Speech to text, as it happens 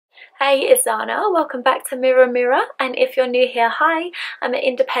Hey, it's Zana. Welcome back to Mirror Mirror, and if you're new here, hi. I'm an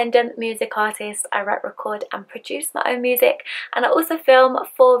independent music artist. I write, record and produce my own music, and I also film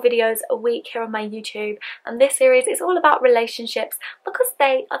 4 videos a week here on my YouTube, and this series is all about relationships because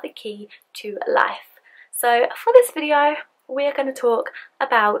they are the key to life. So for this video, we are going to talk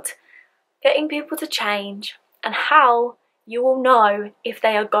about getting people to change and how you will know if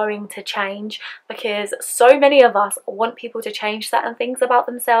they are going to change, because so many of us want people to change certain things about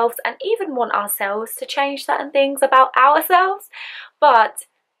themselves and even want ourselves to change certain things about ourselves, but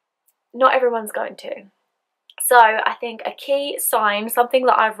not everyone's going to. So I think a key sign, something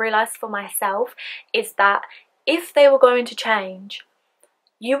that I've realized for myself, is that if they were going to change,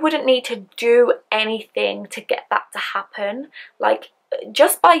 you wouldn't need to do anything to get that to happen. Like,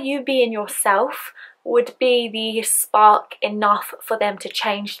 just by you being yourself would be the spark enough for them to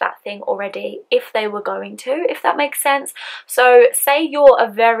change that thing already, if they were going to, if that makes sense. So say you're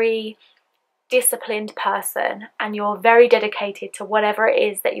a very disciplined person and you're very dedicated to whatever it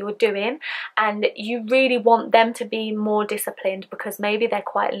is that you're doing, and you really want them to be more disciplined because maybe they're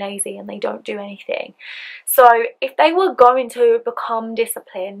quite lazy and they don't do anything. So if they were going to become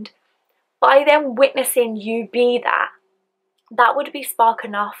disciplined, by them witnessing you be that would be spark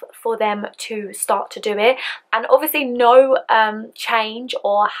enough for them to start to do it. And obviously no change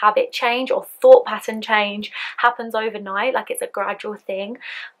or habit change or thought pattern change happens overnight, like it's a gradual thing,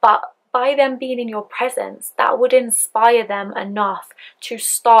 but by them being in your presence, that would inspire them enough to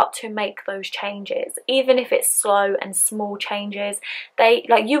start to make those changes, even if it's slow and small changes.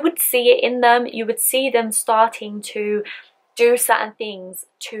 You would see it in them, you would see them starting to do certain things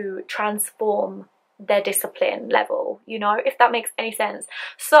to transform their discipline level, you know, if that makes any sense.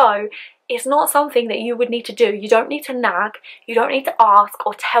 So it's not something that you would need to do. You don't need to nag, you don't need to ask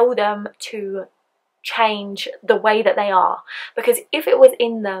or tell them to change the way that they are, because if it was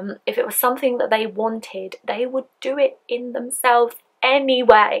in them, if it was something that they wanted, they would do it in themselves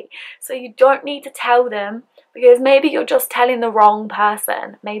anyway. So you don't need to tell them, because maybe you're just telling the wrong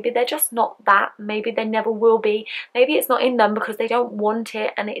person. Maybe they're just not that, maybe they never will be, maybe it's not in them because they don't want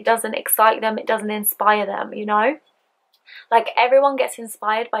it and it doesn't excite them, it doesn't inspire them, you know. Like, everyone gets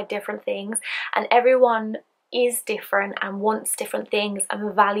inspired by different things, and everyone is different and wants different things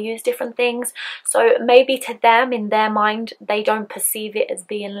and values different things. So maybe to them, in their mind, they don't perceive it as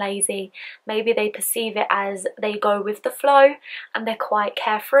being lazy. Maybe they perceive it as they go with the flow and they're quite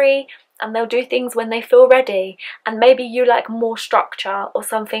carefree and they'll do things when they feel ready, and maybe you like more structure or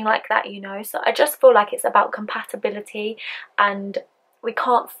something like that, you know. So I just feel like it's about compatibility, and we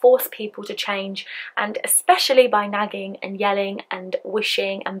can't force people to change, and especially by nagging and yelling and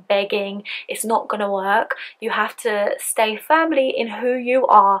wishing and begging, it's not going to work. You have to stay firmly in who you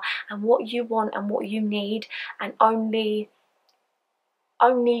are and what you want and what you need, and only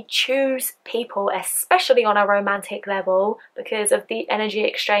choose people, especially on a romantic level, because of the energy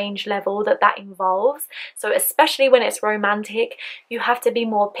exchange level that involves. So especially when it's romantic, you have to be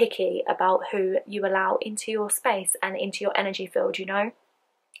more picky about who you allow into your space and into your energy field, you know.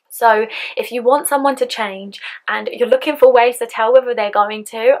 So if you want someone to change and you're looking for ways to tell whether they're going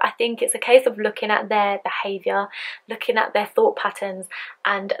to, I think it's a case of looking at their behaviour, looking at their thought patterns,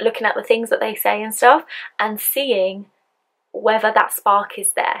 and looking at the things that they say and stuff, and seeing whether that spark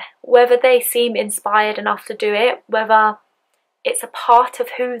is there, whether they seem inspired enough to do it, whether it's a part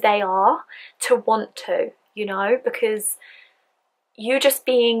of who they are to want to, you know. Because you just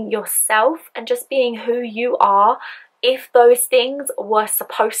being yourself and just being who you are, if those things were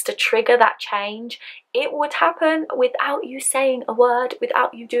supposed to trigger that change, it would happen without you saying a word,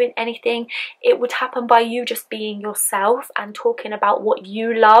 without you doing anything. It would happen by you just being yourself and talking about what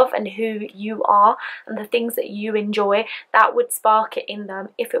you love and who you are and the things that you enjoy. That would spark it in them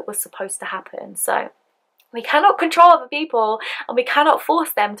if it was supposed to happen. So we cannot control other people, and we cannot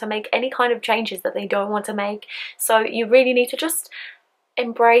force them to make any kind of changes that they don't want to make. So you really need to just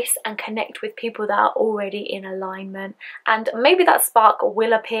embrace and connect with people that are already in alignment, and maybe that spark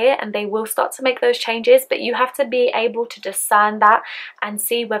will appear and they will start to make those changes, but you have to be able to discern that and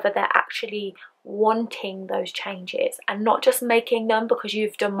see whether they're actually wanting those changes and not just making them because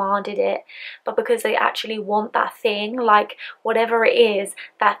you've demanded it, but because they actually want that thing. Like, whatever it is,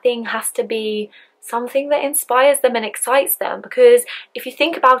 that thing has to be something that inspires them and excites them. Because if you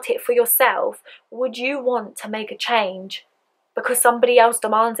think about it for yourself, would you want to make a change because somebody else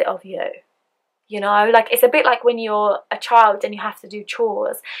demands it of you? You know, like it's a bit like when you're a child and you have to do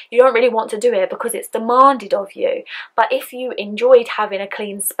chores. You don't really want to do it because it's demanded of you. But if you enjoyed having a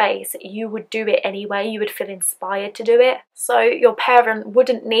clean space, you would do it anyway. You would feel inspired to do it. So your parent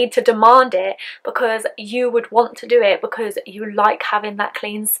wouldn't need to demand it because you would want to do it because you like having that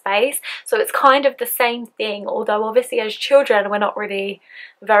clean space. So it's kind of the same thing, although obviously as children we're not really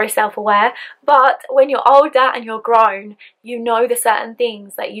very self-aware. But when you're older and you're grown, you know the certain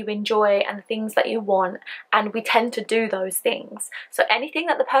things that you enjoy and the things that you want, and we tend to do those things. So anything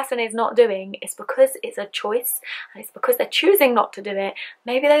that the person is not doing is because it's a choice, and it's because they're choosing not to do it.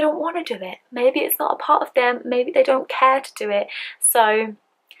 Maybe they don't want to do it, maybe it's not a part of them, maybe they don't care to do it. So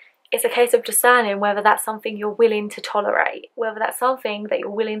it's a case of discerning whether that's something you're willing to tolerate, whether that's something that you're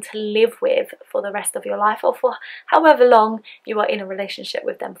willing to live with for the rest of your life, or for however long you are in a relationship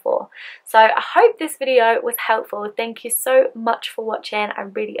with them for. So I hope this video was helpful. Thank you so much for watching. I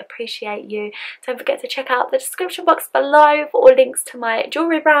really appreciate you. Don't forget to check out the description box below for all links to my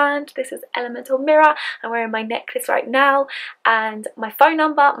jewellery brand. This is Elemental Mirror. I'm wearing my necklace right now, and my phone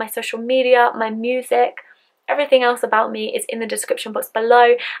number, my social media, my music, everything else about me is in the description box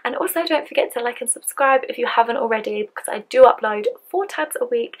below. And also don't forget to like and subscribe if you haven't already, because I do upload 4 times a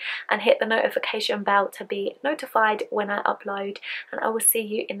week, and hit the notification bell to be notified when I upload. And I will see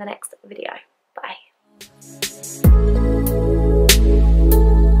you in the next video. Bye.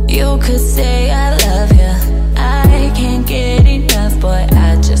 You could say